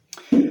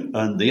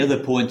And the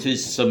other point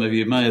is, some of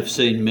you may have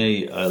seen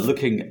me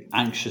looking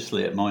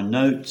anxiously at my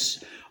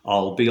notes.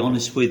 I'll be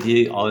honest with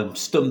you, I'm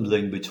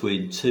stumbling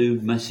between two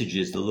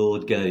messages the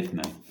Lord gave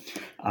me,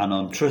 and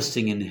I'm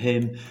trusting in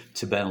Him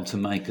to be able to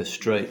make a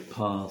straight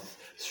path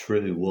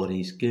through what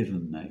He's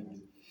given me.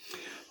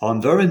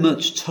 I'm very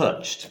much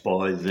touched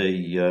by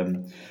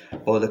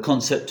the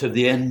concept of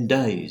the end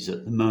days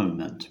at the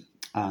moment,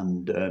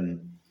 and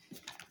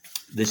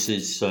this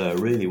is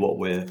really what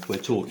we're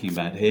talking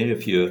about here.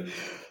 If you're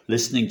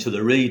listening to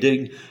the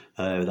reading,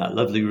 that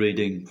lovely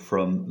reading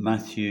from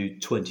Matthew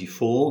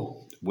 24,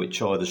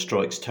 which either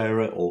strikes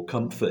terror or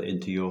comfort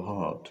into your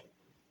heart.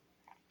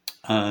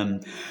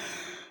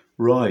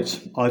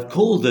 Right, I've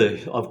called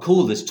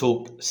this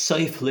talk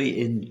 "Safely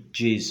in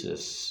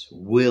Jesus.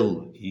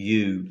 Will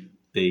you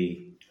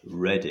be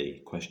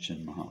ready?" ?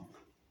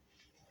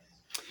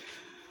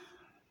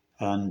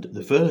 And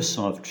the verse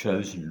I've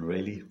chosen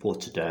really for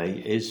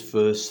today is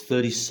verse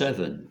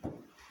 37.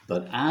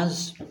 But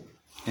as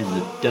in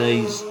the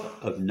days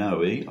of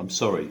Noah,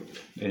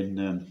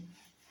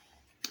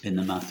 in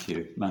the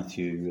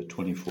Matthew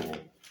 24.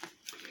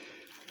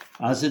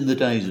 As in the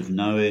days of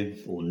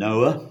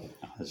Noah,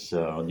 as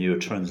our newer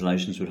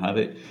translations would have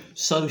it,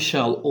 so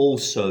shall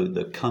also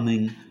the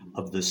coming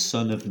of the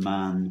Son of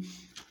Man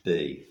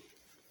be.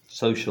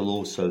 So shall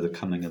also the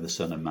coming of the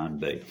Son of Man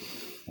be.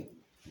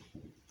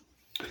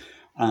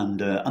 And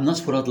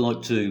that's what I'd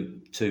like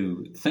to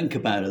think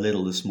about a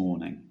little this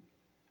morning.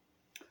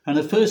 And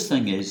the first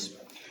thing is,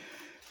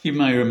 you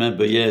may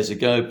remember years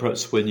ago,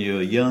 perhaps when you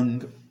were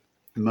young,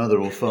 mother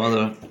or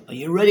father, are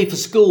you ready for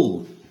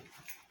school?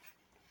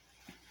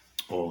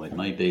 Or it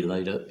may be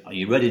later, are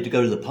you ready to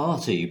go to the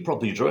party? You're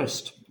properly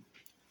dressed.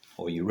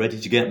 Or are you ready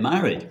to get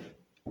married?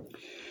 Or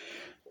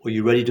are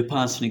you ready to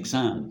pass an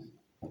exam?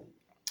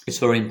 It's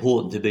very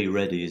important to be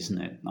ready,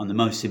 isn't it? And the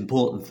most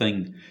important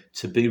thing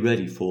to be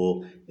ready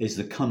for is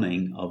the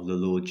coming of the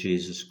Lord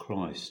Jesus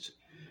Christ.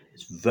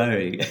 It's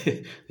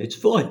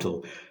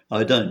vital.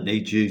 I don't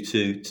need you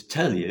to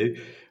tell you,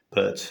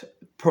 but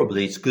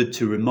probably it's good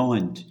to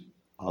remind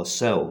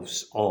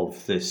ourselves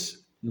of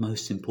this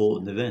most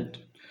important event,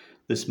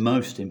 this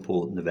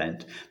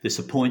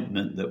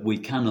appointment that we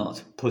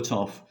cannot put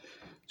off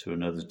to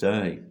another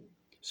day.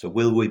 So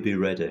will we be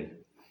ready,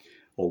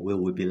 or will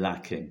we be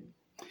lacking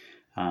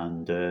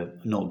and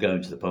not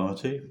going to the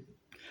party,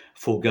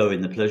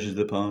 foregoing the pleasures of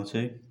the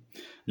party,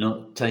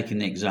 not taking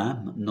the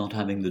exam, not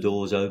having the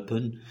doors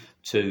open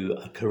to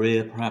a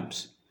career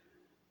perhaps,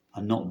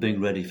 and not being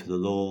ready for the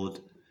Lord,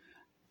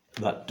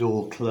 that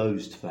door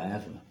closed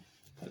forever,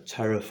 that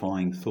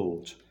terrifying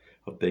thought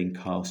of being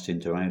cast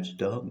into outer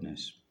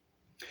darkness.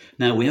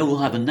 Now, we all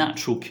have a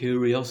natural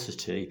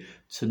curiosity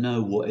to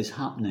know what is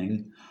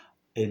happening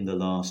in the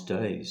last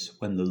days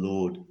when the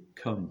Lord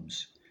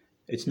comes.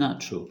 It's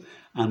natural.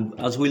 And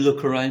as we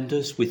look around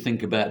us, we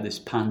think about this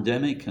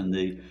pandemic and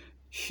the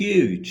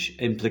huge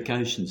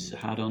implications it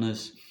had on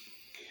us.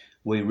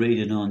 We read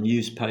in our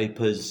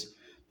newspapers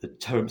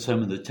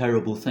some of the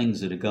terrible things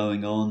that are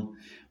going on.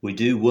 We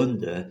do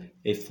wonder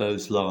if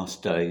those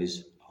last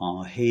days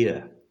are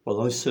here.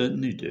 Well, I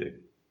certainly do.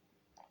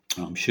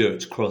 I'm sure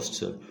it's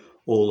crossed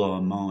all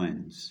our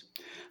minds.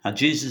 And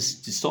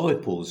Jesus'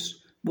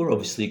 disciples were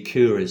obviously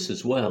curious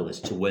as well as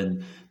to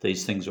when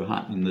these things were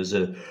happening. There's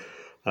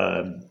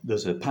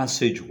a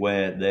passage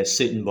where they're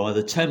sitting by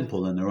the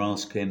temple and they're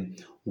asking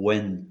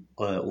when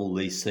all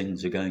these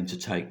things are going to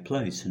take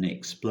place, and he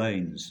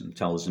explains and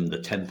tells them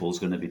the temple's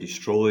going to be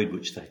destroyed,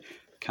 which they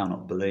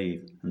cannot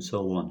believe, and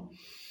so on.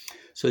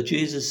 So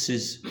Jesus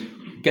is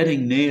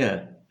getting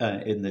near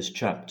in this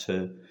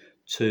chapter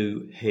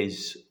to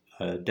his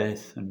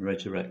death and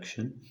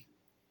resurrection,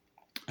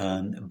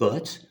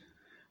 but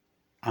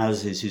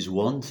as is his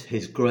wont,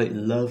 his great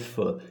love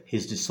for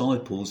his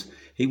disciples,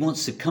 he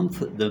wants to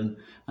comfort them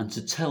and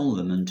to tell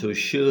them and to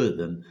assure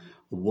them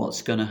of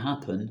what's going to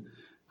happen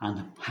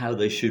and how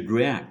they should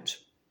react.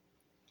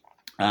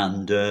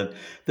 And they're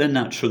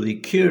naturally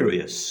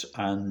curious,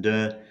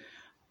 and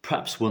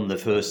perhaps one of the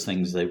first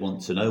things they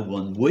want to know,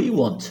 one we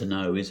want to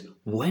know, is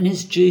when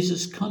is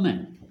Jesus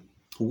coming?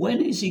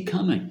 When is he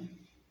coming?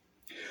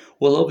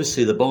 Well,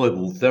 obviously the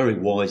Bible very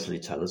wisely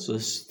tells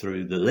us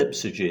through the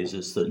lips of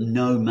Jesus that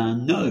no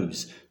man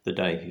knows the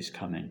day he's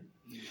coming,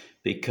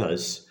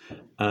 because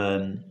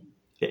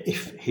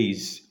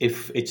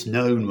if it's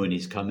known when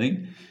he's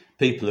coming,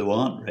 people who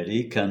aren't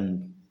ready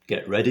can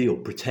get ready or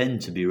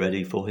pretend to be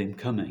ready for him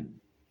coming.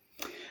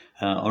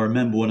 I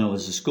remember when I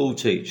was a school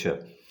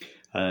teacher,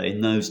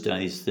 in those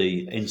days,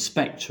 the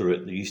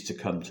inspectorate that used to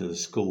come to the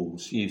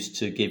schools used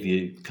to give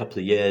you a couple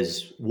of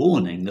years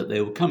warning that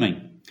they were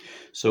coming.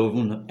 So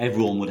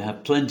everyone would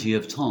have plenty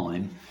of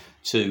time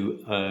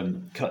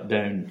to cut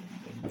down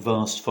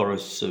vast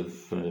forests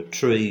of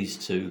trees,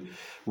 to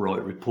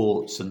write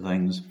reports and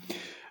things,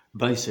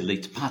 basically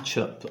to patch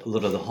up a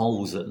lot of the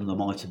holes that there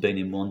might have been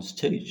in one's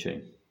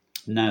teaching.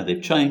 Now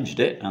they've changed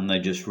it and they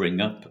just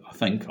ring up, I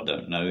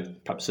don't know,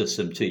 perhaps there's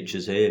some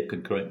teachers here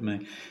could correct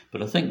me,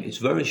 but I think it's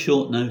very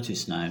short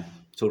notice now,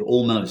 sort of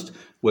almost,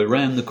 we're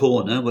round the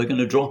corner, we're going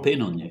to drop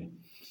in on you.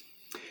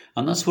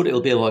 And that's what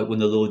it'll be like when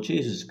the Lord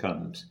Jesus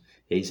comes.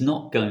 We're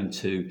not going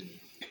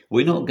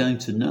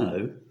to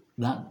know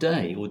that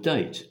day or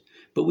date,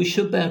 but we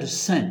should be able to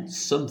sense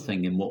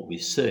something in what we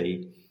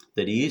see,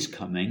 that he is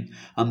coming.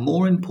 And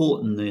more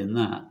importantly than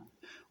that,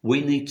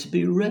 we need to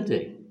be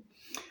ready.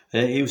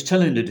 He was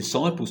telling the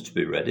disciples to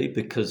be ready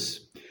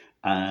because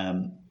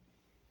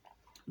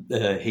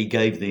he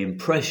gave the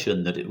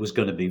impression that it was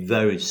going to be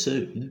very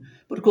soon.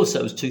 But of course,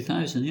 that was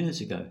 2,000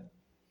 years ago.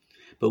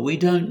 But we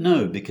don't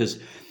know, because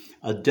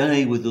a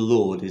day with the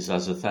Lord is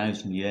as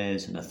 1,000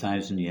 years, and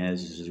 1,000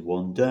 years is as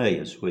one day,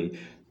 as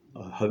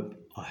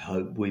I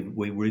hope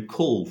we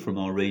recall from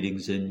our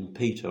readings in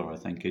Peter. I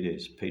think it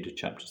is Peter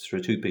chapter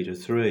 3, 2 Peter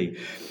 3,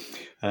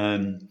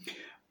 and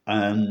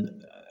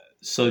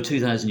so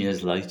 2,000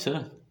 years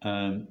later,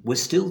 we're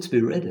still to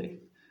be ready.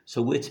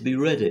 So we're to be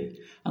ready,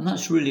 and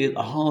that's really at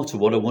the heart of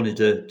what I wanted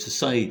to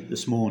say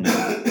this morning.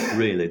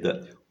 Really,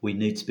 that we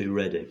need to be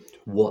ready, to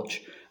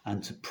watch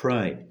and to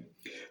pray.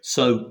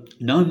 So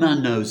no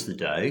man knows the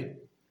day.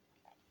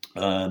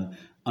 And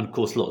of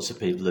course, lots of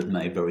people have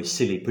made very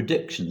silly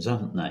predictions,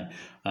 haven't they?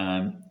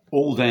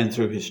 All down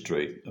through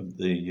history.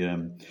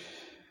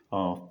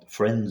 Our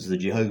friends, the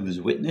Jehovah's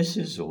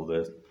Witnesses, or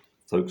the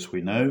folks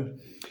we know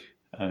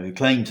who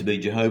claim to be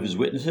Jehovah's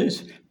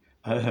Witnesses,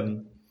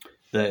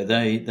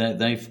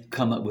 they've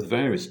come up with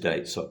various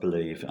dates, I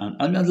believe,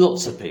 and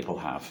lots of people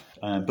have.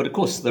 But of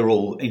course, they're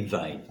all in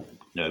vain.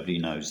 Nobody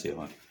knows the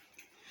hour.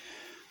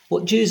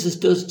 What Jesus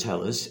does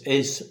tell us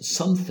is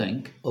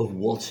something of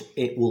what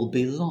it will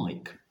be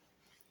like.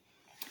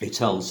 He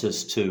tells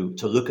us to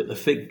look at the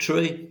fig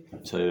tree,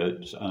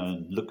 to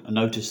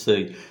notice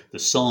the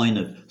sign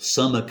of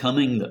summer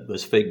coming that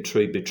this fig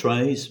tree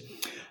betrays,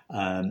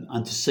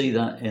 and to see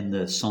that in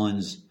the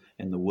signs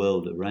in the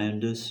world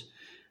around us.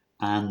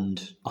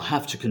 And I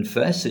have to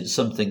confess, it's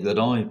something that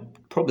I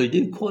probably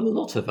do quite a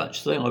lot of,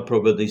 actually. I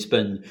probably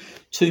spend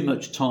too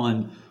much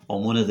time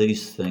on one of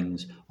these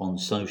things on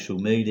social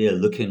media,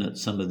 looking at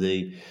some of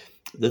the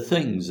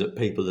things that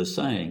people are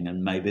saying,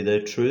 and maybe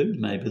they're true,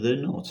 maybe they're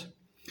not.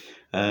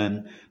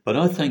 But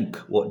I think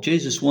what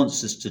Jesus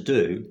wants us to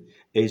do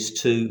is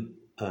to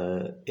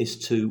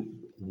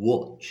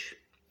watch.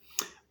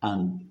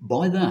 And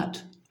by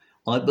that,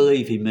 I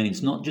believe he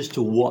means not just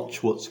to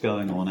watch what's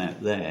going on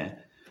out there,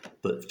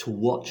 but to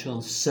watch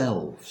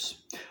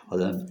ourselves.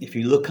 If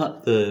you look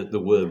at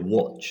the word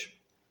watch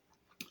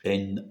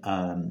in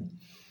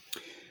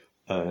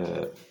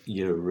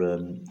your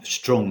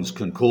Strong's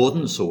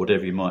Concordance, or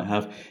whatever you might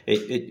have,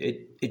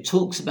 it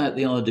talks about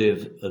the idea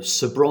of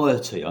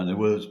sobriety. In other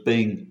words,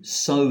 being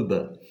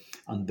sober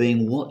and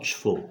being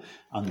watchful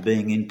and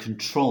being in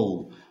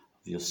control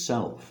of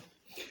yourself.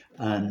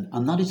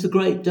 And that is the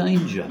great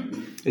danger.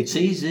 It's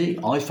easy.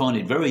 I find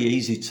it very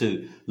easy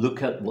to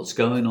look at what's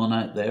going on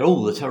out there,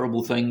 all the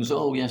terrible things.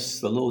 Oh, yes,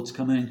 the Lord's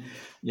coming.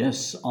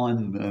 Yes,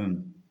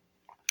 I'm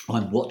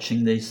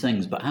watching these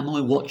things. But am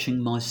I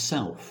watching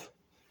myself?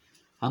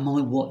 Am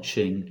I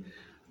watching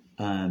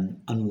and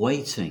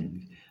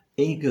waiting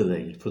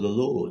eagerly for the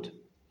Lord?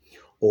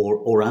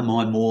 Or am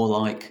I more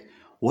like,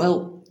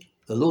 well,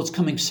 the Lord's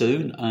coming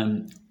soon,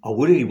 and I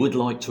really would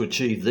like to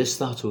achieve this,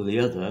 that, or the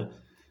other.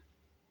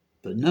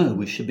 But no,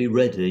 we should be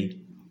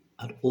ready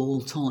at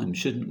all times,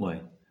 shouldn't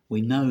we?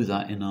 We know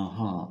that in our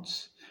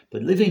hearts.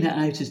 But living it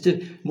out is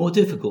more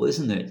difficult,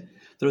 isn't it?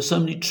 There are so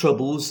many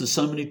troubles, there's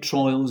so many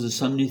trials, there's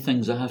so many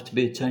things that have to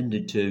be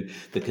attended to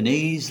that can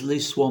easily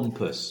swamp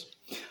us.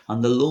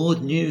 And the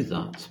Lord knew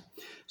that.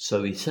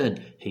 So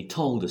he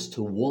told us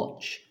to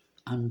watch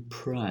and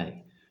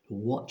pray, to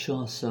watch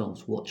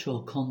ourselves, watch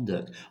our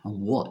conduct,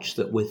 and watch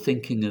that we're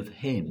thinking of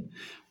him,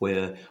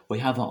 where we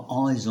have our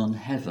eyes on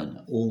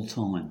heaven all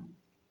time.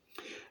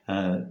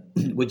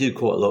 We do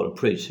quite a lot of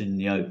preaching in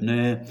the open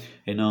air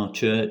in our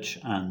church,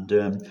 and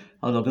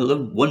I got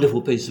a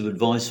wonderful piece of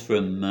advice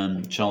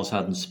from Charles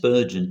Haddon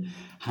Spurgeon,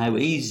 how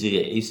easy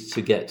it is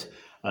to get,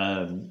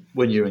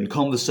 when you're in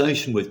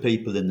conversation with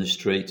people in the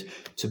street,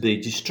 to be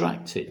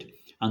distracted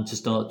and to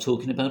start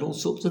talking about all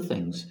sorts of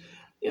things,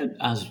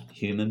 as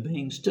human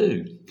beings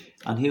do.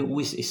 And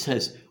he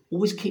says,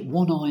 always keep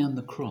one eye on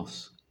the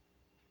cross.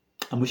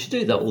 And we should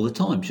do that all the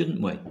time,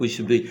 shouldn't we? We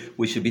should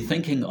be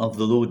thinking of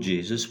the Lord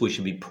Jesus. We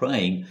should be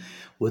praying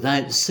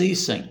without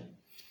ceasing,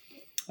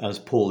 as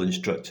Paul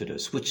instructed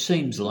us, which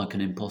seems like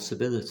an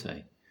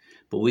impossibility.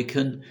 But we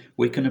can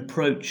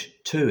approach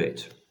to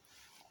it.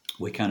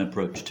 We can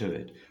approach to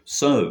it.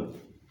 So,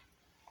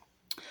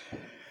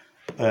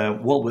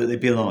 what will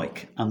it be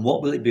like? And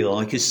what will it be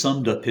like is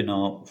summed up in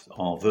our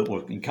or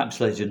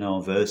encapsulated in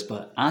our verse.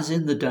 But as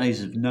in the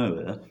days of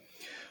Noah,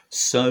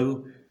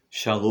 so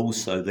shall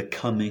also the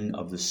coming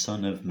of the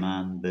Son of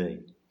Man be.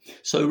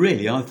 So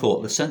really, I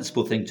thought the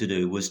sensible thing to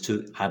do was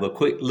to have a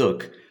quick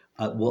look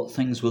at what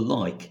things were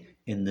like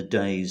in the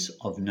days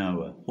of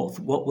Noah.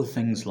 What were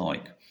things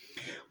like?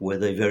 Were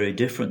they very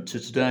different to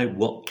today?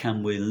 What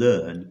can we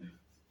learn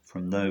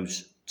from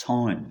those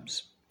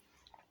times?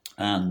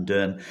 And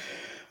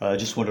I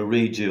just want to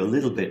read you a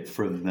little bit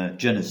from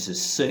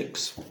Genesis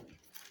 6.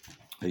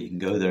 You can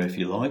go there if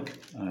you like.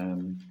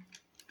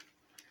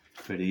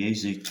 Pretty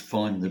easy to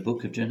find the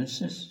book of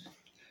Genesis.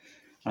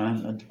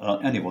 And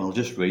anyway, I'll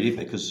just read it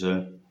because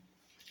I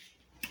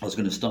was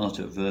going to start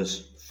at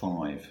verse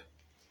 5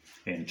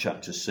 in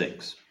chapter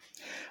 6.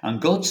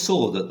 And God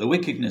saw that the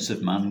wickedness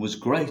of man was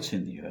great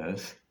in the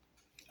earth,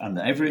 and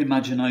that every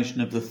imagination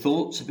of the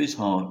thoughts of his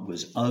heart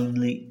was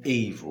only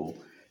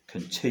evil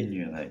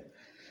continually.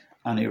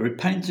 And it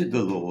repented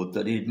the Lord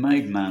that he had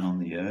made man on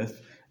the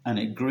earth, and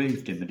it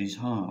grieved him at his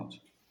heart.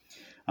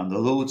 And the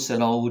Lord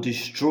said, I will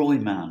destroy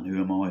man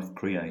whom I have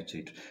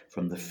created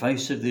from the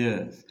face of the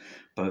earth,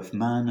 both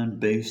man and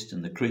beast,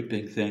 and the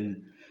creeping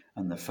thing,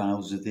 and the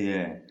fowls of the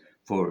air,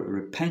 for it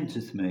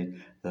repenteth me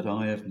that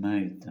I have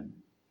made them.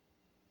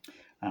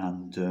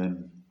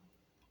 And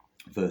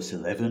verse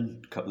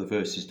 11, a couple of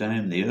verses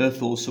down, the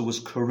earth also was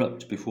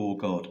corrupt before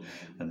God,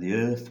 and the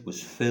earth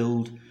was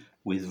filled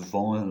with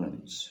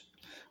violence.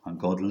 And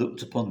God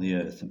looked upon the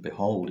earth, and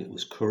behold, it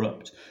was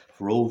corrupt,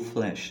 for all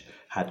flesh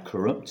had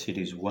corrupted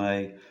his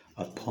way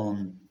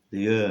upon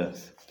the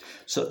earth.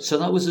 So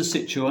that was the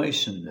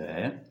situation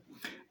there.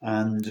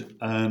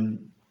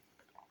 And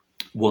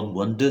one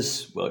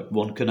wonders, well,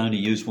 one can only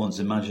use one's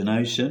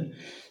imagination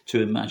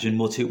to imagine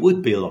what it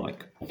would be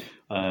like.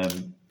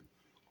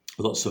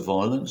 Lots of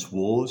violence,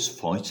 wars,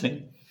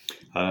 fighting,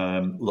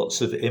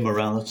 lots of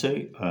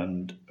immorality,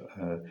 and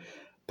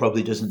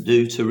probably doesn't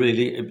do to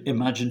really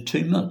imagine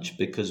too much,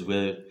 because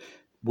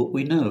what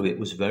we know, it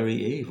was very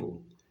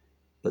evil.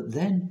 But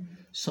then,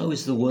 so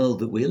is the world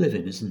that we live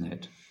in, isn't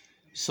it?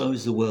 So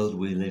is the world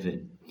we live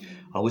in.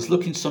 I was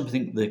looking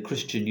something the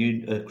Christian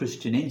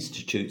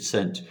Institute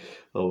sent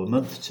a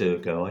month or two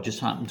ago. I just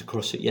happened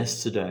across it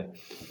yesterday,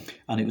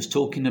 and it was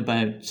talking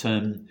about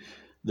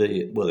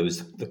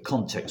the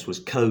context was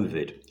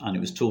COVID, and it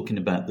was talking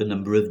about the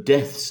number of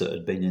deaths that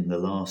had been in the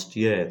last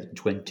year,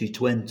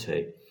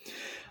 2020,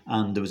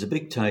 and there was a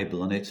big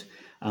table on it,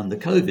 and the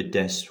COVID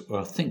deaths,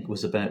 I think,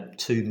 was about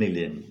 2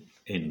 million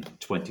in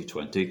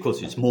 2020. Of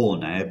course, it's more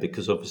now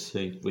because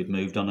obviously we've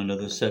moved on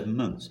another 7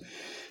 months.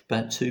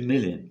 About 2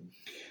 million.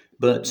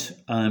 But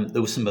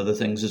there were some other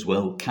things as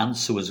well.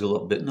 Cancer was a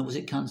lot bit. No, was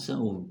it cancer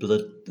or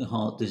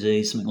heart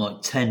disease? Something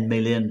like 10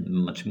 million,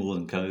 much more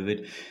than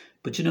COVID.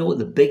 But you know what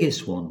the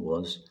biggest one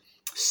was?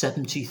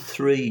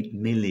 73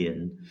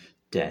 million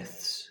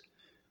deaths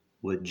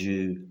were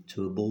due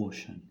to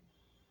abortion.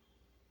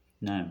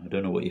 Now, I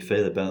don't know what you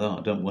feel about that.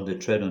 I don't want to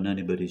tread on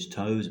anybody's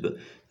toes, but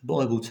the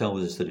Bible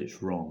tells us that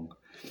it's wrong.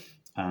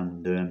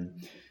 And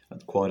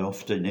quite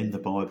often in the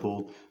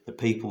Bible, the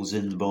peoples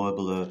in the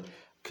Bible are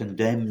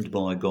condemned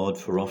by God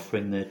for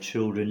offering their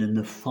children in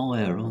the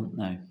fire, aren't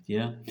they?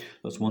 Yeah,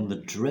 that's one of the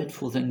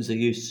dreadful things they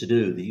used to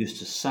do. They used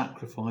to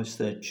sacrifice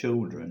their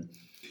children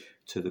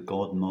to the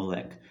god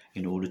Molech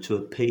in order to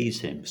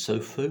appease him. So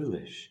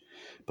foolish.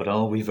 But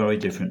are we very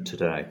different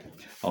today?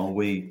 Are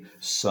we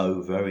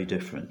so very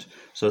different?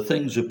 So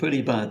things were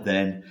pretty bad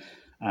then,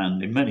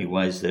 and in many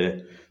ways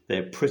they're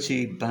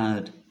pretty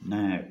bad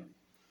now.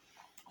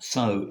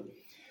 So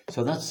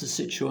that's the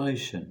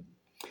situation.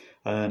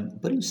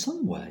 But in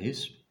some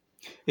ways,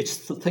 it's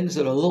things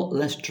that are a lot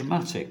less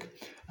dramatic.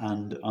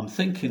 And I'm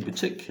thinking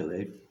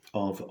particularly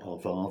of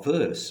our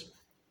verse.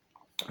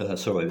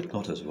 Sorry,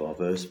 not as of our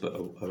verse, but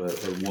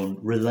one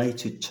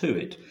related to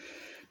it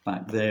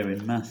back there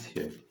in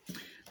Matthew.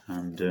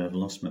 And I've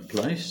lost my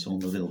place. All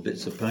the little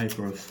bits of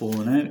paper have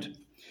fallen out.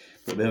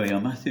 But there we are,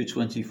 Matthew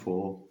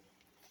 24.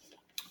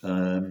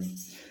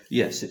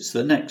 Yes, it's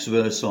the next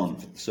verse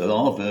on. So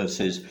our verse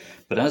is,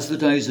 but as the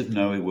days of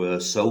Noah were,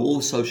 so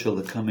also shall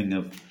the coming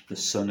of the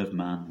Son of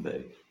Man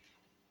be.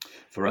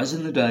 For as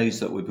in the days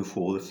that were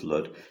before the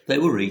flood, they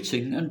were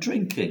eating and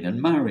drinking and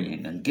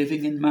marrying and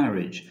giving in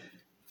marriage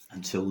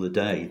until the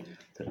day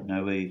that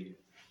Noah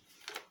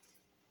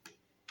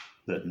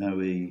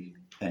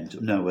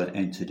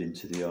entered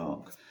into the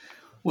ark.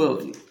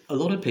 Well, a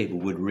lot of people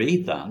would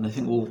read that and they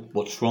think, well,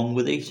 what's wrong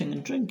with eating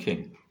and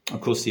drinking?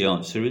 Of course, the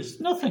answer is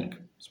nothing.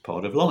 It's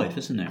part of life,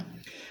 isn't it?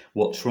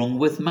 What's wrong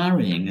with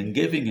marrying and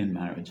giving in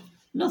marriage?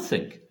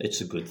 Nothing. It's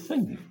a good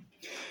thing.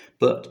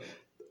 But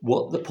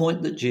what the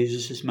point that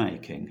Jesus is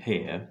making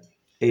here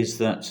is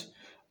that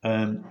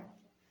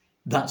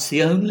that's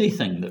the only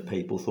thing that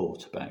people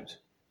thought about.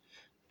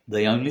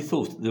 They only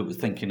thought they were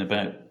thinking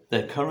about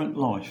their current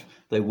life.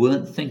 They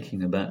weren't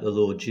thinking about the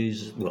Lord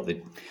Jesus. Well,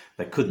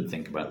 they couldn't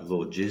think about the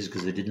Lord Jesus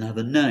because they didn't have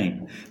a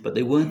name. But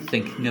they weren't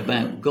thinking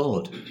about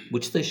God,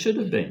 which they should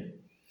have been,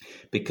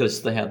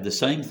 because they had the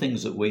same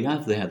things that we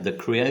have. They had the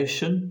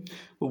creation,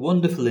 a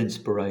wonderful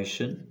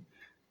inspiration.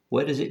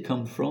 Where does it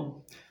come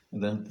from?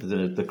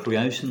 The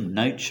creation,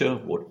 nature,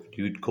 what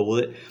you'd call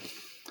it,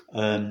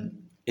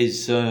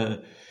 is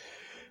to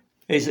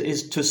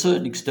a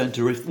certain extent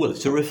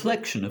it's a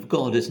reflection of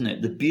God, isn't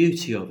it? The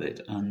beauty of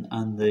it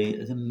and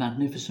the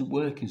magnificent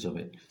workings of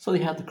it. So they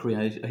had the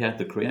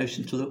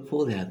creation to look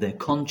for. They had their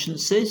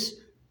consciences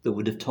that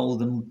would have told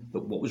them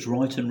what was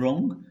right and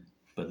wrong,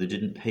 but they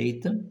didn't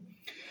heed them.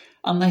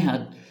 And they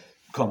had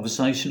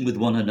conversation with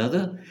one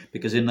another,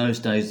 because in those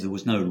days there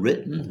was no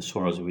written, as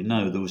far as we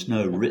know, there was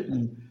no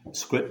written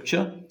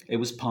scripture. It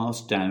was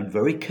passed down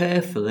very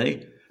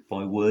carefully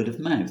by word of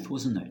mouth,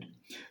 wasn't it?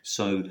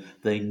 So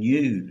they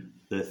knew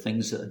the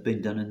things that had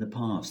been done in the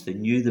past. They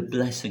knew the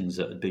blessings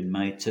that had been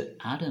made to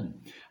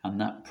Adam, and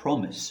that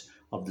promise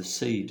of the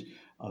seed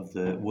of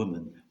the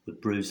woman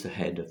would bruise the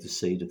head of the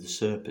seed of the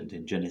serpent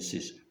in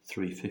Genesis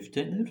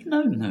 3:15. They've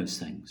known those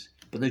things,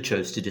 but they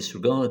chose to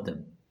disregard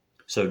them.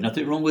 So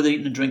nothing wrong with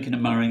eating and drinking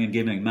and marrying and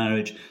giving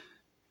marriage,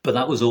 but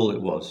that was all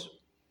it was.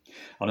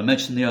 And I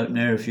mentioned the open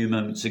air a few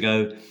moments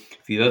ago.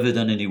 If you've ever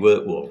done any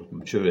work, well,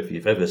 I'm sure if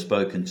you've ever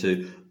spoken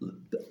to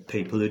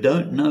people who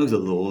don't know the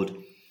Lord,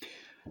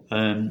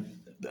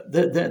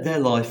 their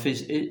life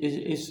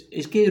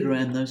is geared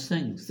around those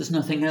things. There's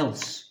nothing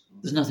else.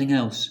 There's nothing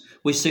else.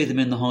 We see them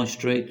in the high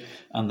street,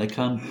 and they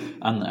come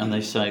and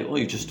they say, "Oh,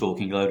 you're just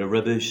talking a load of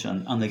rubbish,"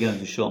 and they go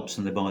into shops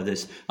and they buy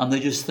this, and they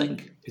just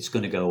think it's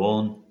going to go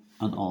on,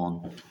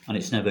 and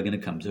it's never going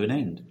to come to an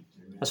end.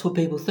 That's what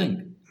people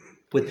think.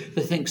 They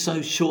think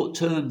so short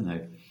term,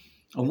 though.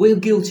 And we're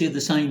guilty of the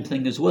same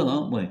thing as well,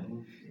 aren't we?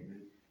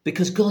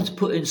 Because God's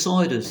put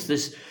inside us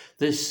this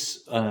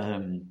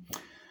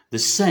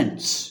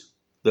sense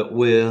that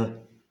we're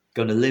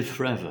going to live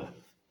forever.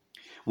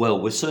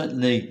 Well, we're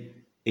certainly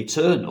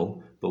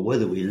eternal, but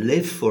whether we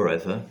live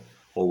forever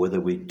or whether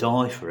we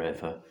die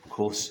forever, of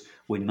course,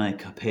 we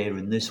make up here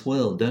in this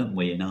world, don't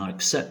we, in our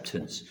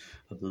acceptance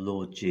of the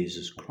Lord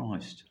Jesus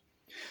Christ.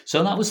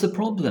 So that was the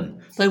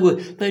problem.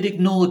 They'd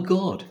ignored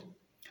God.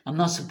 And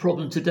that's the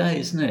problem today,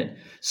 isn't it?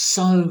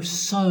 So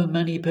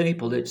many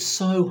people. It's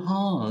so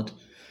hard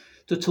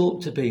to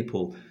talk to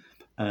people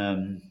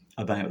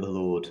about the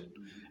Lord,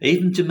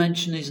 even to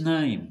mention his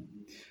name,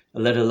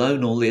 let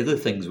alone all the other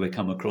things we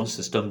come across,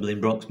 the stumbling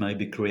blocks,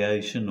 maybe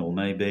creation, or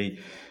maybe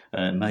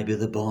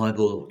the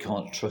Bible,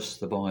 can't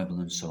trust the Bible,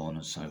 and so on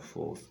and so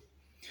forth.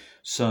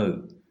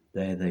 So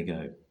there they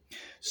go.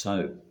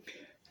 So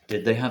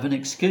did they have an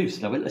excuse?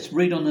 Now let's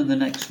read on in the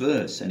next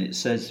verse, and it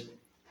says,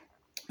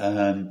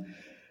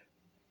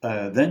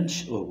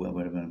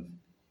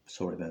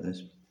 sorry about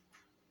this.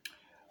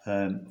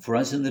 For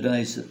as in the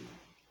days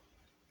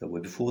that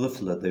were before the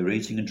flood, they were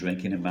eating and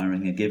drinking and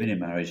marrying and giving in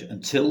marriage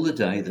until the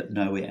day that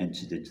Noah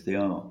entered into the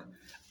ark,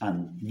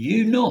 and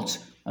knew not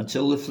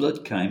until the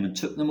flood came and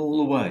took them all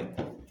away.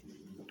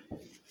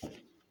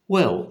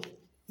 Well,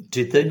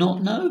 did they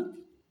not know?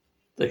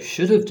 They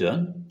should have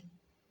done.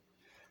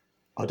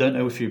 I don't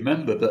know if you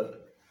remember,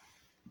 but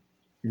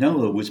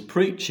Noah was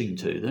preaching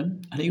to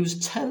them, and he was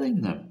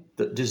telling them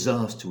that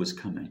disaster was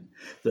coming,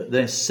 that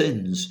their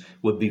sins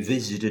would be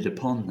visited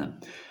upon them.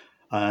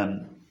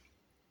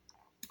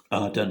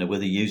 I don't know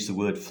whether he used the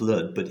word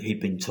flood, but he'd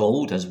been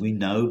told, as we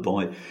know,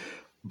 by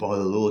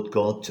the Lord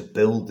God to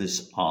build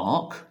this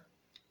ark,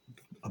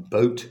 a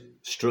boat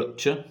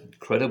structure,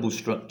 incredible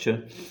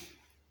structure.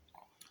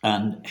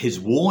 And his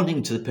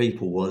warning to the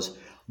people was,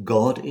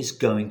 God is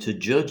going to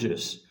judge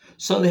us.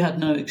 So they had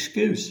no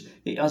excuse.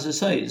 As I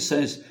say, it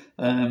says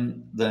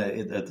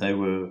that they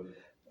were...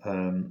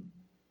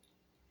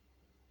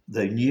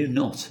 They knew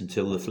not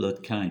until the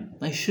flood came.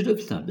 They should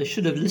have done. They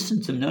should have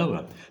listened to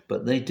Noah,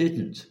 but they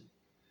didn't.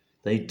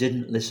 They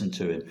didn't listen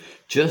to him.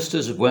 Just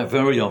as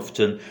very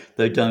often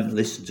they don't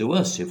listen to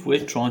us if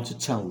we're trying to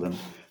tell them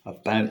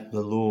about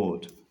the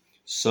Lord.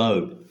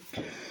 So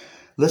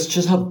let's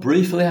just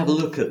briefly have a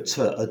look at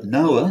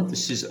Noah.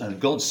 This is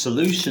God's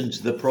solution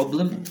to the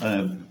problem,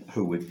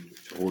 who we've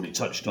already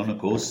touched on, of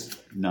course,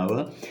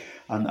 Noah.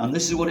 And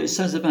this is what it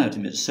says about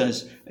him. It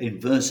says in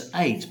verse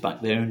 8,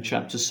 back there in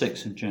chapter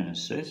 6 of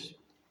Genesis,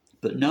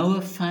 but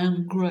Noah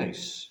found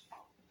grace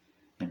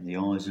in the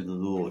eyes of the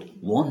Lord.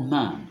 One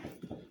man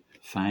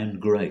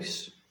found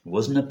grace. He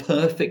wasn't a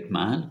perfect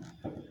man,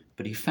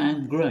 but he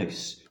found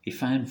grace. He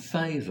found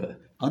favour,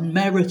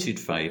 unmerited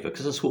favour,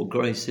 because that's what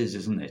grace is,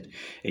 isn't it?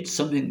 It's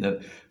something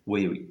that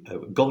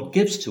God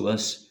gives to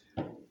us,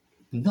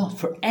 not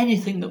for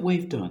anything that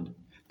we've done,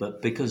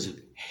 but because of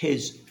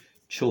his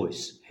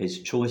choice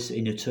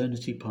in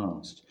eternity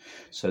past.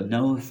 So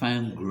Noah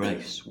found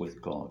grace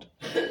with God.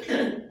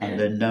 And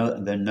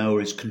then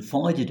Noah is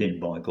confided in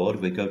by God.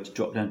 We go to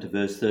drop down to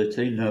verse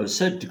 13. Noah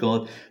said to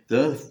God,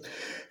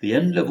 the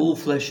end of all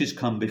flesh is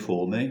come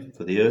before me,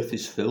 for the earth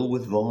is filled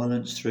with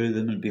violence through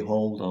them, and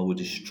behold, I will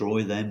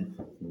destroy them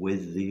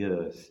with the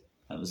earth.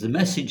 That was the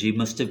message he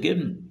must have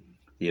given.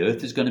 The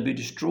earth is going to be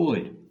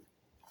destroyed.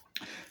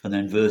 And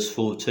then verse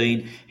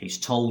 14, he's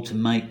told to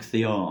make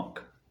the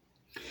ark.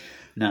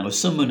 Now, as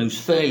someone who's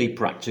fairly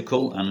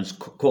practical, and as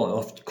quite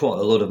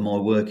a lot of my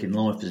work in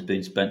life has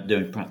been spent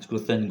doing practical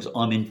things,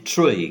 I'm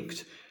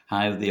intrigued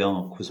how the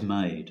ark was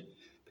made,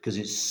 because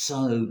it's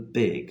so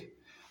big,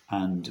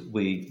 and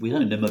we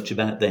don't know much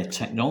about their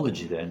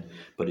technology then,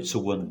 but it's a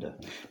wonder.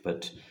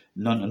 But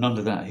none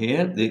of that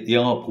here. The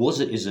ark I was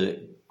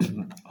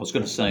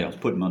going to say, I was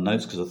putting my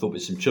notes because I thought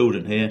with some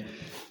children here,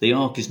 the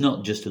ark is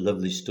not just a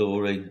lovely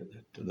story,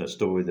 the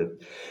story that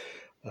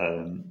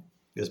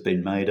has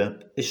been made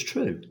up. It's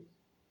true.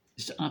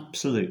 It's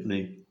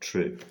absolutely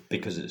true,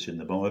 because it's in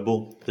the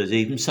Bible. There's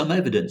even some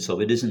evidence of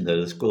it, isn't there?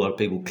 A lot of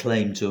people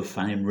claim to have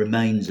found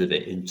remains of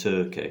it in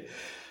Turkey.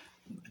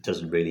 It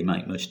doesn't really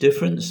make much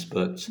difference,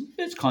 but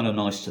it's kind of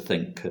nice to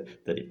think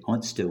that it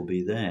might still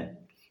be there.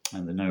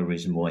 And there's no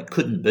reason why it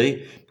couldn't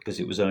be, because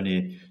it was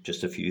only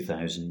just a few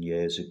thousand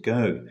years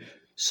ago.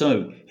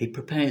 So he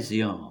prepares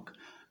the ark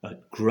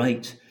at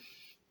great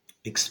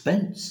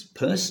expense,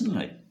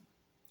 personally.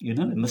 You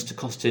know, it must have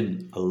cost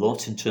him a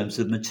lot in terms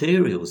of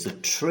materials, the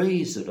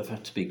trees that have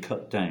had to be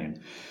cut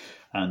down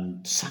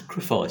and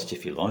sacrificed,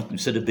 if you like,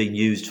 instead of being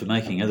used for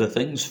making other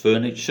things,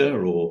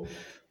 furniture or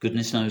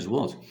goodness knows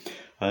what.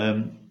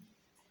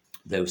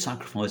 They were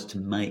sacrificed to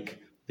make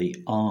the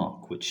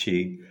ark, which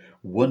he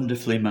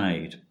wonderfully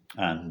made.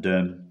 And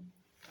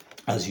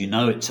as you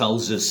know, it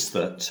tells us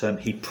that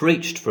he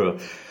preached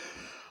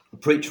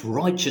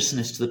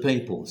righteousness to the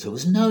people. So there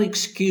was no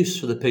excuse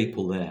for the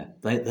people there.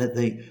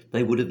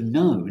 They would have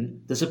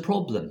known there's a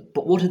problem.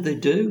 But what did they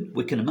do?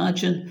 We can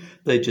imagine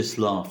they just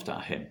laughed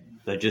at him.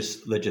 They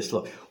just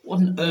like, what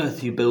on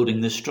earth are you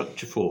building this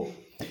structure for?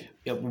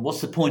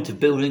 What's the point of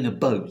building a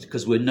boat?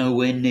 Because we're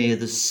nowhere near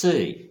the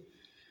sea.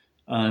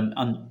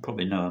 And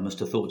probably Noah must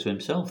have thought to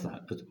himself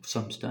that at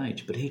some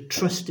stage. But he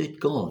trusted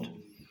God.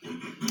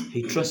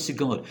 He trusted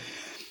God.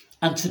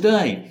 And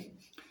today,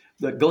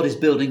 that God is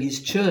building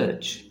his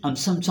church. And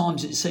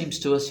sometimes it seems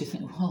to us, you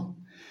think, well,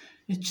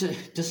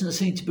 it doesn't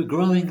seem to be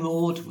growing,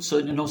 Lord.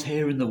 Certainly not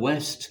here in the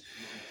West.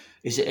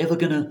 Is it ever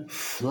going to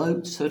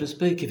float, so to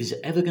speak? Is it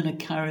ever going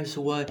to carry us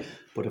away?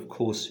 But of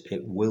course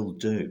it will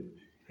do.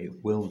 It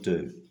will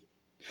do.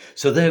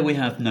 So there we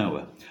have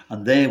Noah.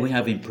 And there we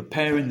have him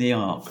preparing the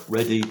ark,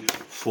 ready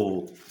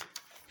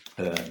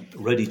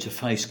to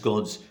face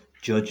God's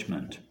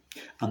judgment.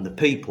 And the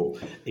people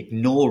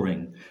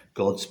ignoring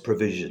God's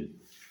provision.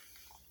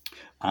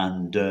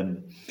 And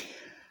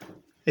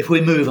if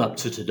we move up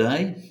to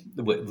today,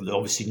 there's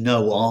obviously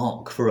no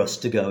ark for us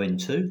to go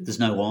into. There's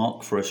no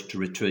ark for us to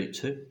retreat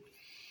to.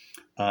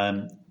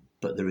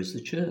 But there is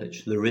the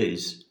church. There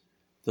is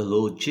the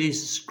Lord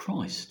Jesus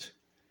Christ.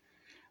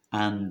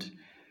 And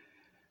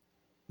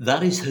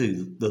that is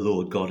who the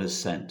Lord God has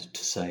sent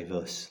to save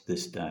us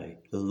this day.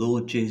 The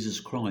Lord Jesus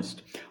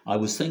Christ. I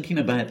was thinking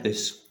about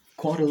this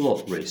quite a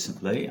lot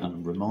recently,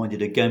 and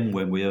reminded again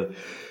when we're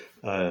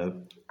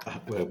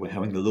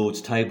having the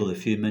Lord's table a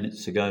few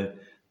minutes ago.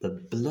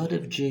 The blood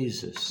of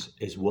Jesus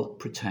is what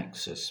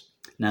protects us.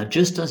 Now,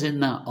 just as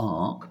in that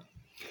ark,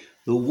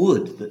 the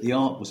wood that the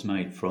ark was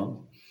made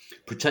from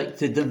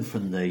protected them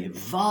from the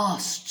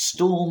vast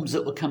storms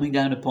that were coming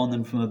down upon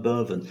them from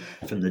above, and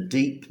from the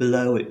deep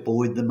below it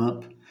buoyed them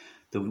up.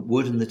 The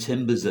wood and the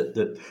timbers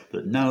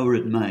that Noah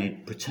had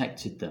made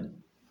protected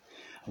them.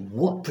 And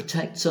what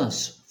protects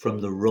us from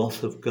the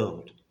wrath of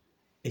God?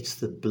 It's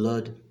the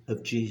blood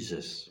of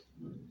Jesus.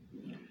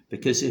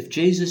 Because if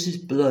Jesus'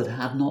 blood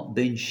had not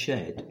been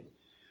shed,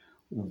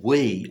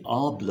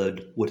 our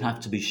blood would have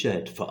to be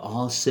shed for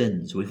our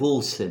sins. We've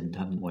all sinned,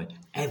 haven't we?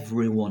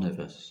 Every one of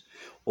us.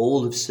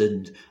 All have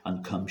sinned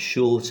and come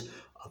short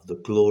of the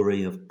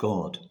glory of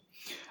God.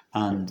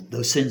 And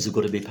those sins have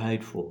got to be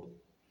paid for.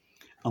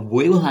 And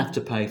we will have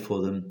to pay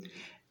for them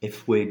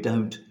if we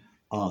don't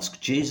ask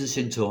Jesus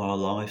into our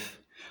life,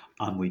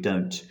 and we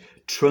don't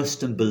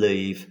trust and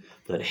believe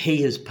that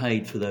he has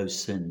paid for those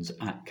sins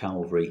at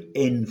Calvary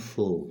in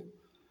full,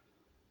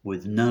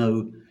 with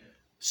no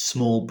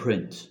small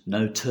print,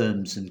 no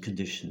terms and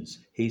conditions.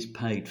 He's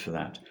paid for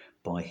that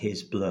by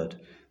his blood,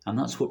 and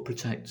that's what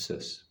protects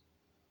us.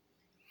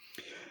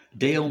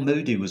 D.L.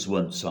 Moody was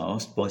once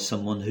asked by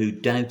someone who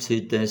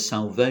doubted their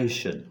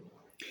salvation.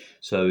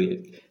 So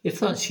if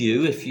that's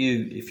you, if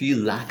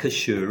you lack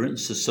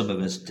assurance, as some of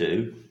us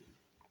do,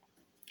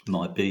 it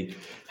might be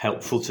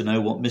helpful to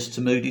know what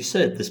Mr. Moody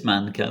said. This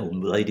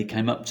lady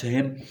came up to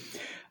him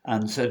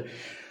and said,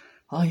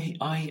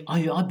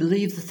 I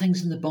believe the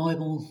things in the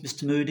Bible,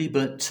 Mr. Moody,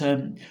 but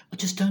I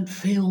just don't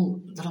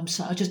feel that I'm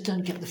saved. I just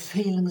don't get the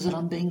feelings that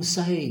I'm being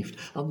saved.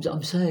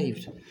 I'm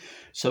saved.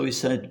 So he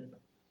said,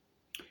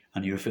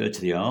 and he referred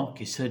to the ark,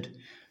 he said,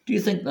 do you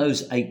think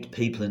those 8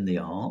 people in the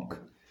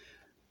ark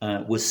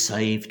were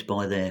saved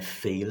by their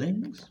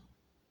feelings?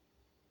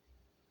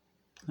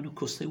 And of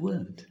course they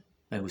weren't.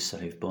 They were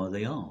saved by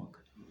the ark.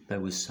 They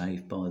were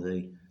saved by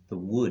the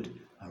wood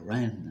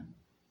around them.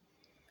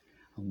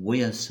 And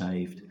we are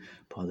saved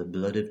by the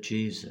blood of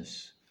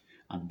Jesus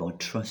and by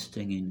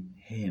trusting in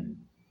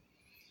him.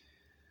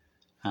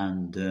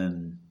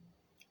 And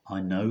I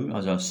know,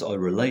 as I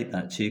relate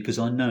that to you, because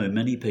I know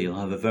many people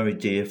have a very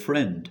dear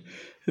friend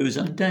who is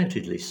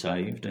undoubtedly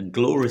saved and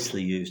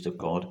gloriously used of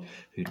God,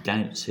 who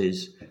doubts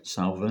his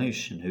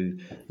salvation, who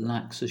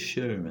lacks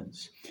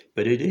assurance.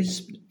 But it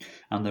is,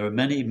 and there are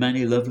many,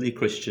 many lovely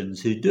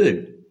Christians who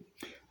do.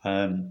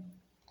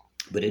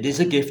 But it is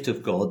a gift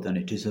of God, then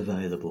it is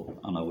available,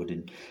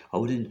 and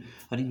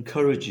I'd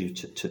encourage you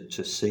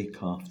to seek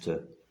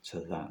after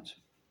that.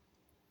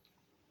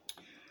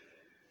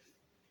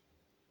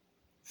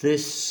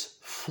 This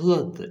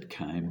flood that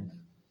came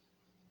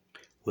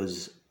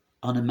was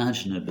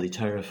unimaginably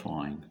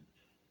terrifying.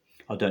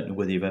 I don't know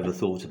whether you've ever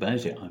thought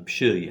about it. I'm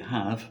sure you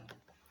have.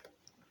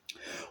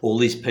 All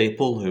these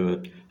people who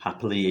are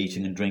happily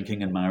eating and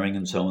drinking and marrying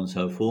and so on and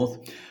so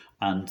forth,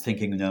 and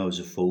thinking Noah's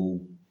a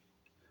fool.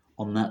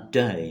 On that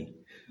day,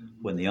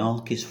 when the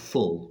ark is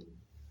full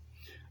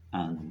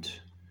and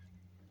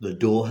the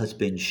door has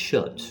been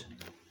shut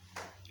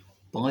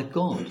by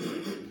God,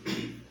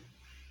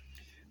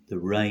 the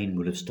rain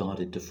would have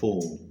started to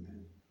fall.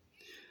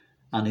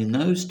 And in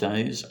those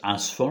days,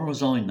 as far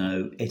as I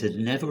know, it had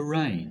never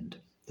rained.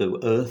 The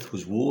earth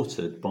was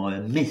watered by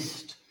a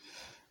mist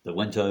that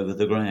went over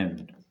the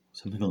ground,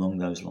 something along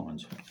those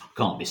lines. I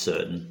can't be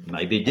certain.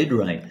 Maybe it did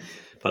rain.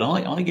 But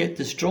I get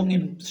the strong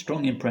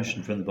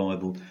impression from the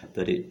Bible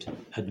that it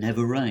had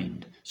never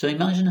rained. So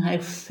imagine how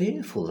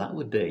fearful that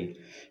would be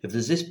if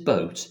there's this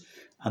boat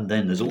and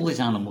then there's all these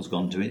animals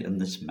gone to it and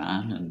this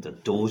man and the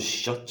door's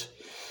shut.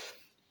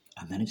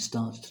 And then it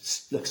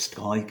starts, the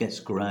sky gets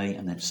grey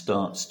and then it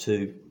starts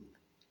to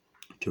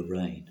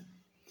rain.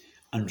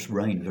 And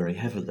rain very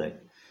heavily.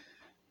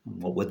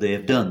 And what would they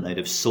have done? They'd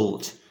have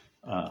sought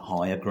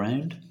higher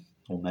ground,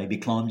 or maybe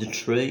climbed a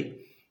tree,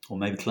 or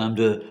maybe climbed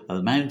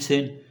a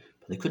mountain,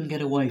 but they couldn't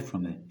get away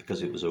from it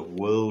because it was a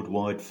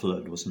worldwide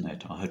flood, wasn't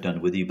it? I don't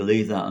know whether you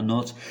believe that or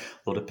not.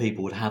 A lot of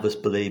people would have us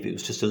believe it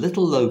was just a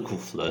little local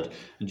flood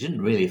and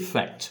didn't really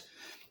affect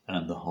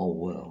the whole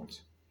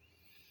world.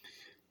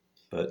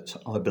 But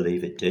I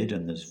believe it did,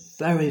 and there's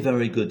very,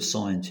 very good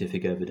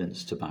scientific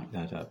evidence to back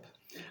that up.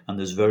 And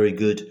there's very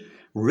good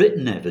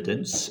written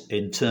evidence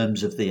in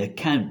terms of the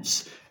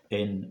accounts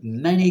in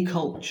many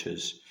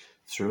cultures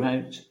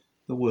throughout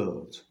the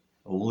world,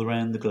 all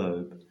around the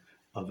globe,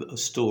 of a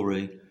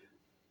story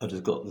that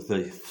has got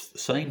the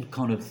same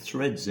kind of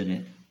threads in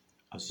it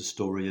as the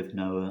story of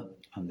Noah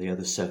and the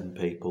other 7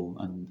 people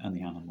and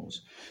the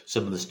animals.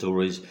 Some of the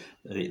stories,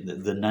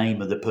 the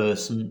name of the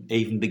person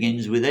even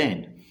begins with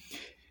N.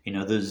 In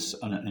others,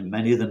 and in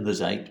many of them,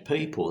 there's 8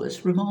 people.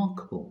 It's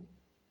remarkable.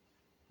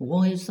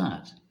 Why is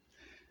that?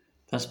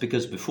 That's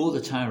because before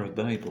the Tower of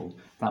Babel,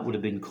 that would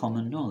have been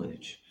common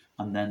knowledge.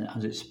 And then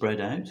as it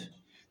spread out,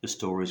 the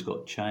stories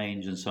got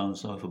changed and so on and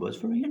so forth. But it's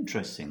very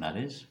interesting, that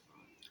is.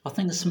 I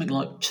think there's something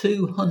like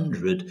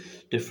 200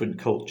 different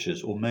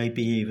cultures, or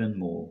maybe even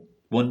more.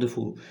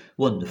 Wonderful,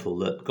 wonderful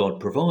that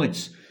God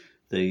provides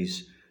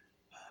these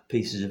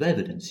pieces of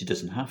evidence. He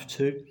doesn't have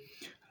to,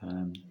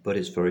 but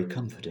it's very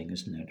comforting,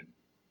 isn't it?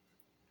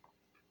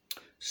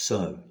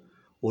 So,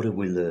 what have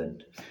we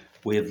learned?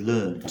 We have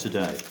learned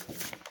today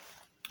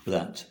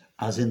that,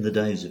 as in the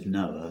days of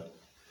Noah,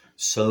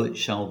 so it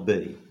shall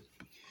be.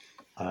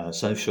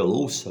 So shall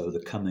also the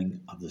coming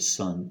of the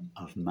Son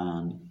of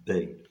Man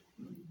be.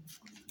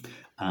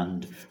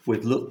 And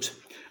we've looked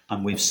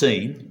and we've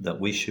seen that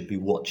we should be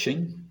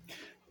watching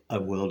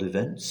world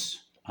events,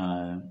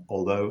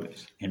 although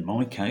in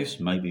my case,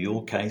 maybe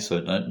your case,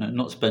 I don't know,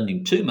 not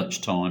spending too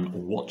much time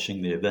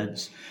watching the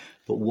events,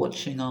 but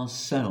watching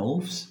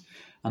ourselves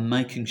and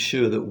making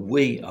sure that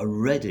we are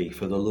ready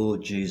for the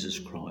Lord Jesus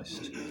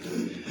Christ.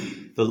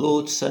 The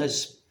Lord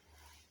says,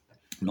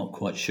 I'm not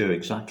quite sure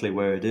exactly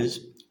where it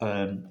is,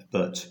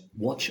 but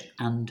watch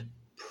and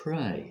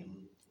pray.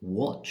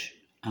 Watch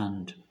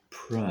and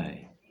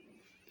pray.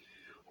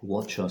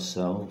 Watch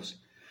ourselves,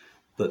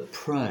 but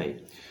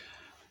pray.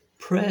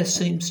 Prayer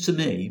seems to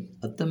me,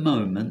 at the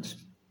moment,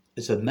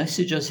 is a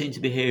message I seem to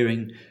be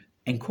hearing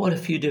in quite a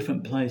few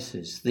different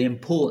places. The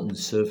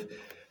importance of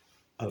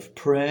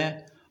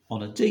prayer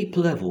on a deep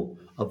level,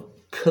 of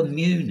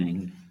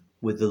communing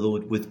with the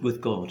Lord, with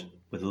God,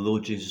 with the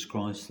Lord Jesus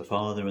Christ, the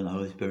Father and the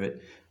Holy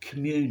Spirit,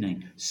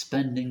 communing,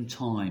 spending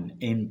time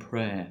in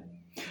prayer.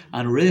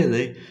 And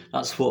really,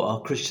 that's what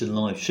our Christian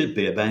life should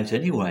be about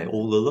anyway,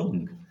 all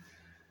along.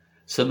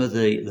 Some of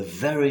the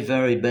very,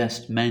 very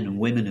best men and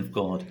women of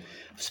God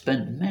have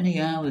spent many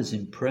hours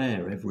in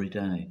prayer every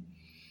day.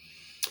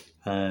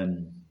 I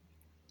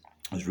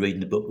was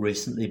reading a book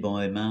recently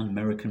by a man,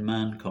 American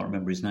man, can't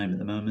remember his name at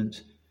the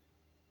moment,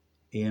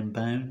 Ian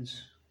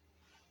Bounds,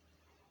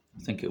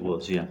 I think it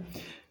was, yeah.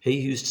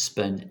 He used to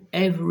spend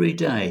every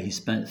day, he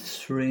spent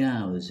 3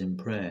 hours in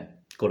prayer.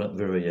 Got up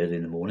very early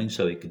in the morning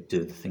so he could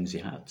do the things he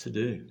had to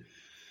do.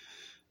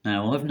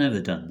 Now, I've never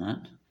done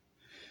that,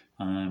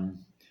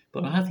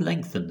 but I have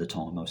lengthened the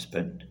time I've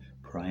spent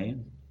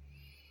praying,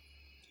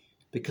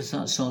 because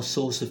that's our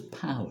source of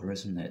power,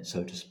 isn't it,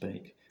 so to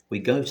speak. We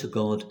go to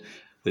God.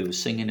 We were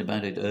singing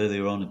about it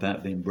earlier on,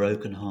 about being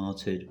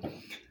brokenhearted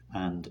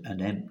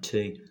and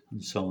empty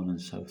and so on and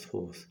so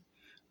forth.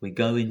 We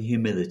go in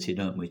humility,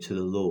 don't we, to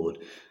the Lord,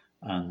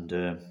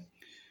 and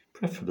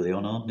preferably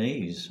on our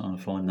knees. I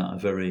find that a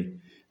very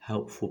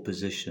helpful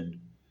position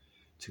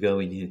to go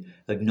in here,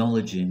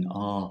 acknowledging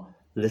our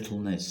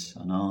littleness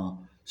and our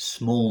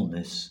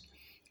smallness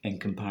in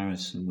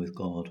comparison with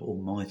God,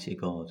 Almighty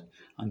God,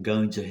 and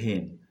going to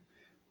Him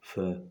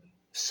for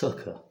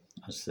succour,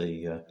 as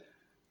the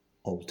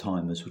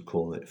old-timers would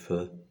call it,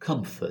 for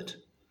comfort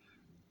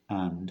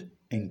and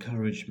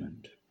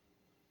encouragement.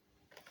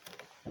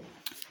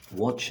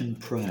 Watch and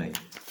pray,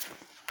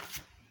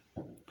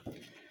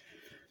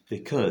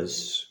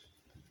 because,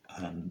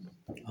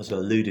 as I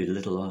alluded a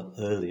little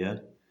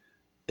earlier,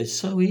 it's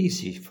so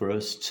easy for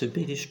us to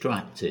be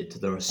distracted.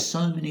 There are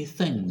so many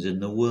things in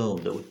the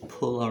world that would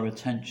pull our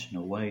attention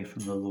away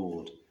from the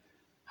Lord.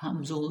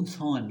 Happens all the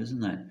time,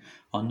 doesn't it?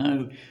 I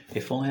know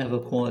if I have a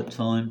quiet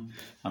time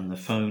and the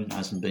phone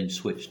hasn't been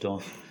switched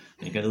off,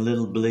 you get a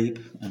little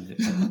bleep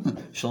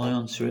and shall I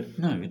answer it?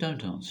 No, you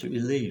don't answer it,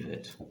 you leave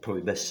it.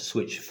 Probably best to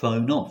switch your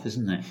phone off,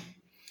 isn't it?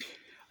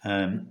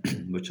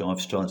 Which I've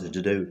started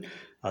to do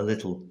a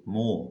little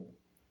more.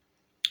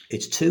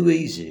 It's too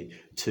easy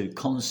to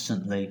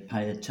constantly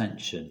pay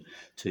attention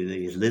to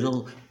these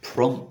little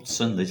prompts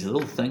and these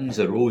little things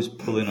that are always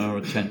pulling our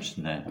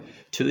attention there.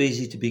 Too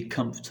easy to be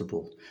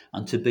comfortable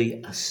and to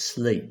be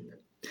asleep.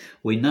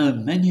 We know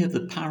many of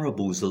the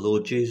parables the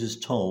Lord Jesus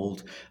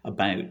told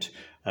about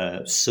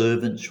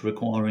servants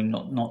requiring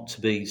not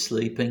to be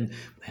sleeping.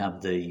 We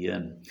have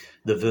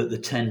the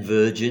 10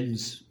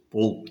 virgins.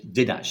 All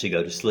did actually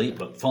go to sleep,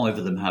 but 5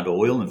 of them had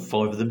oil and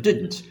 5 of them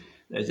didn't.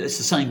 It's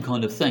the same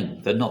kind of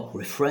thing. They're not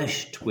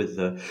refreshed with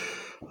the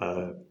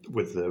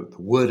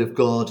Word of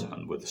God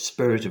and with the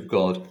Spirit of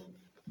God.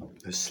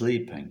 They're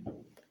sleeping.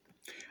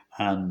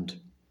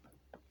 And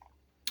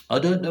I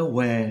don't know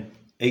where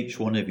each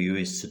one of you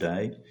is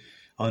today.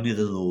 Only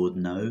the Lord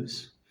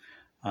knows.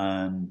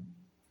 I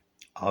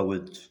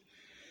would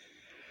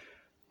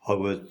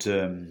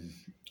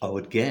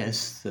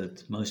guess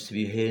that most of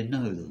you here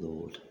know the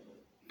Lord,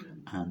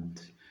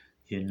 and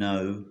you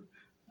know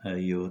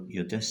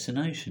your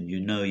destination. You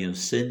know your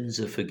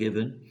sins are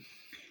forgiven,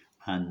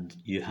 and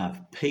you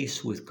have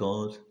peace with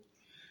God,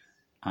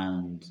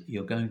 and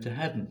you're going to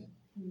heaven.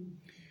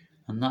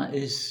 And that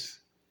is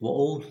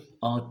what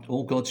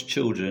all God's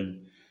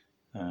children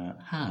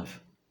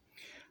have.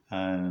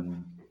 But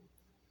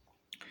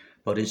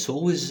it's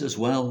always as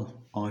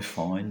well, I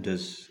find,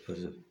 as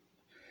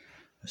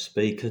a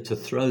speaker, to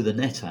throw the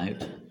net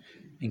out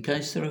in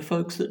case there are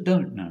folks that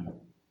don't know.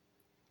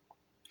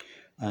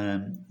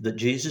 That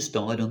Jesus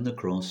died on the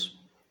cross,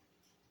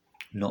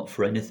 not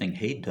for anything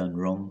he'd done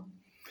wrong,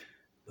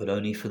 but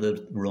only for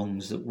the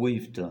wrongs that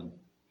we've done.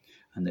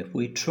 And if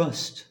we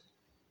trust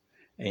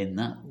in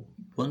that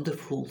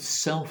wonderful,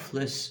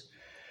 selfless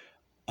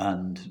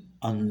and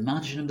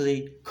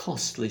unimaginably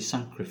costly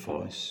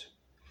sacrifice,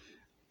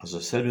 as I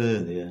said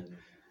earlier,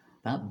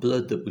 that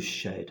blood that was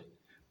shed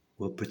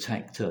will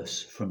protect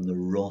us from the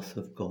wrath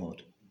of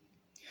God.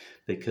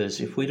 Because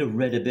if we'd have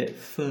read a bit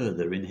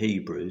further in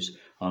Hebrews,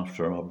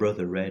 after our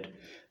brother read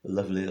a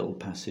lovely little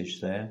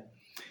passage there,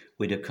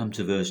 we'd have come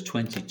to verse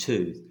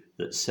 22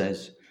 that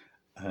says,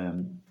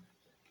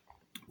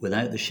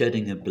 without the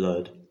shedding of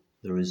blood,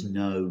 there is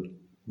no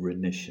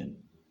remission.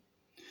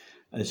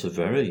 It's a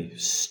very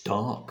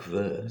stark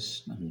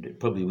verse, and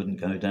it probably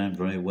wouldn't go down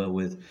very well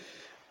with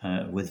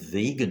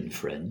vegan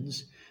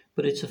friends,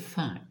 but it's a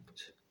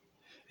fact.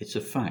 It's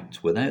a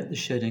fact. Without the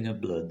shedding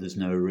of blood, there's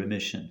no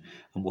remission.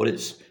 And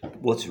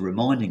what's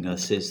reminding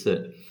us is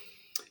that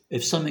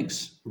if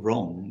something's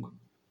wrong,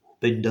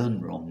 been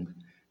done wrong,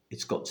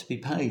 it's got to be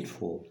paid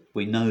for.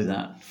 We know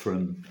that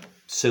from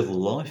civil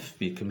life.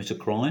 If you commit a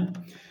crime,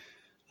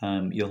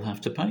 you'll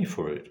have to pay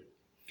for it.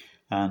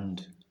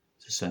 And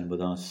it's the same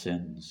with our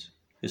sins,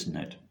 isn't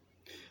it?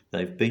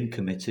 They've been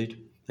committed.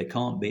 They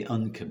can't be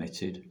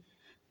uncommitted.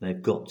 They've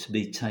got to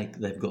be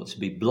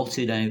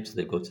blotted out.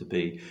 They've got to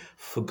be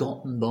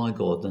forgotten by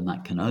God, and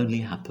that can only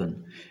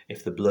happen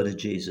if the blood of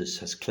Jesus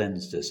has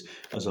cleansed us,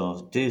 as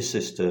our dear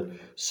sister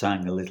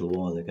sang a little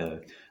while ago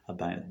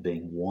about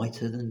being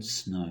whiter than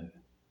snow.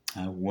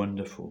 How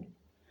wonderful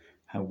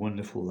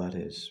that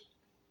is.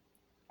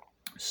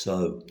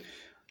 So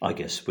I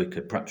guess we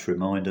could perhaps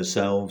remind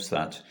ourselves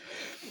that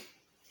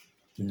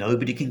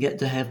nobody can get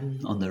to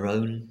heaven on their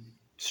own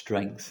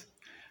strength.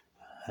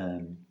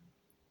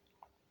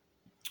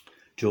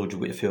 George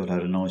Whitefield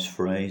had a nice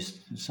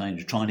phrase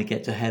saying trying to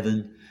get to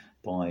heaven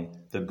by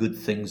the good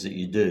things that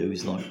you do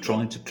is like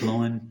trying to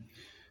climb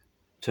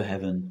to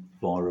heaven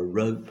via a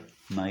rope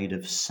made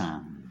of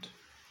sand.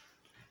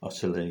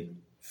 Utterly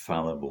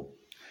fallible.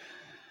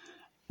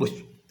 Which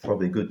is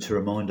probably good to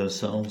remind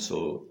ourselves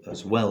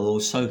as well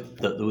also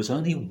that there was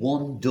only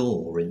one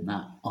door in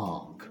that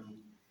ark,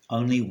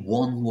 only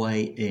one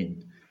way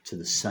in to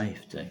the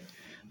safety.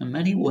 And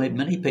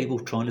many people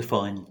try to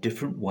find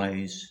different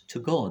ways to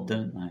God,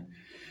 don't they?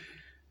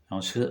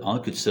 I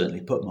could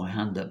certainly put my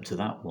hand up to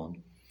that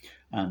one,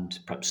 and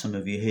perhaps some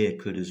of you here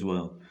could as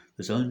well.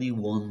 There's only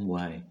one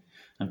way.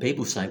 And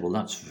people say, well,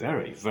 that's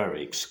very,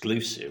 very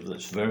exclusive.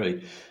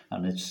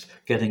 And it's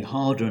getting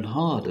harder and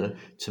harder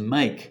to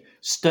make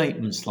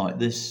statements like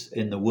this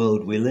in the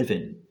world we live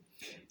in.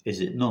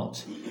 Is it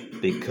not?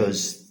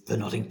 Because they're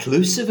not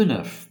inclusive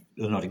enough.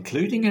 They're not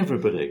including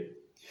everybody.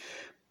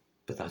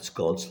 But that's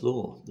God's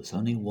law. There's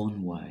only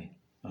one way,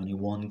 only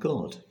one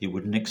God. You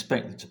wouldn't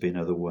expect there to be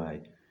another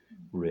way,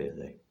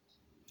 really.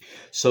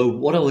 So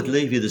what I would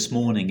leave you this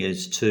morning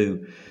is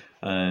to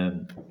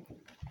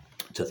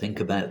think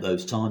about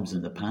those times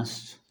in the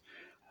past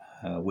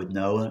with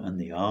Noah and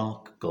the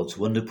ark, God's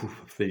wonderful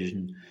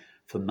provision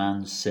for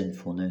man's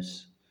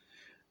sinfulness,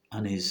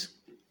 and his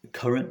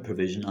current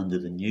provision under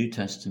the New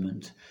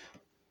Testament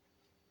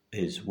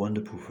His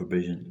wonderful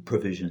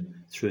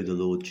provision through the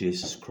Lord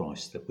Jesus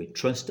Christ, that we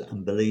trust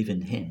and believe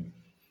in him,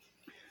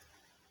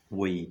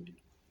 we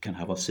can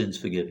have our sins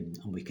forgiven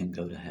and we can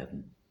go to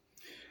heaven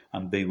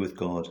and be with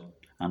God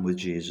and with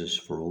Jesus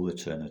for all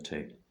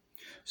eternity.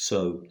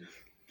 So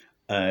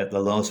the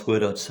last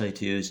word I'd say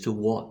to you is to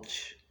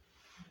watch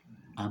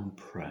and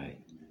pray.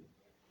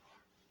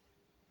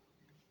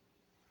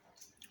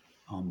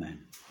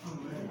 Amen.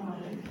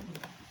 Amen.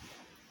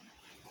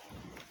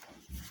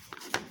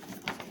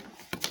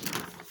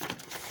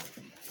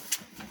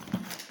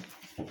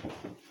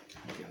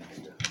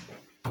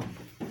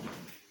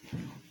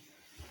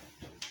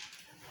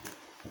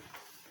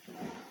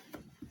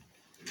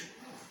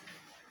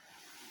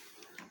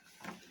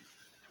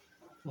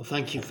 Well,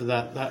 thank you for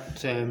that.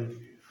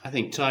 I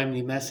think,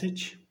 timely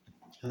message.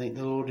 I think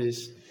the Lord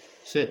is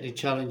certainly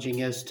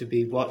challenging us to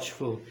be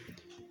watchful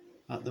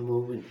at the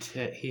moment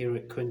here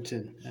at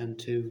Quinton and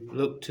to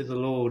look to the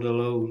Lord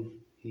alone.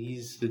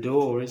 He's the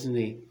door, isn't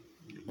he?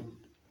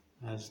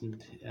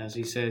 As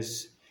he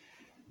says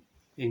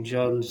in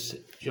John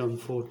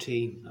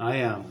 14, I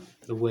am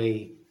the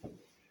way,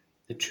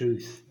 the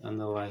truth and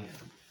the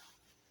life.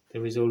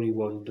 There is only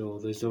one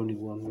door, there's only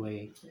one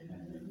way.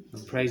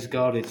 And praise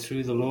God, it's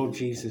through the Lord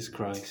Jesus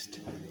Christ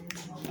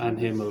and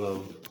him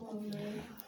alone.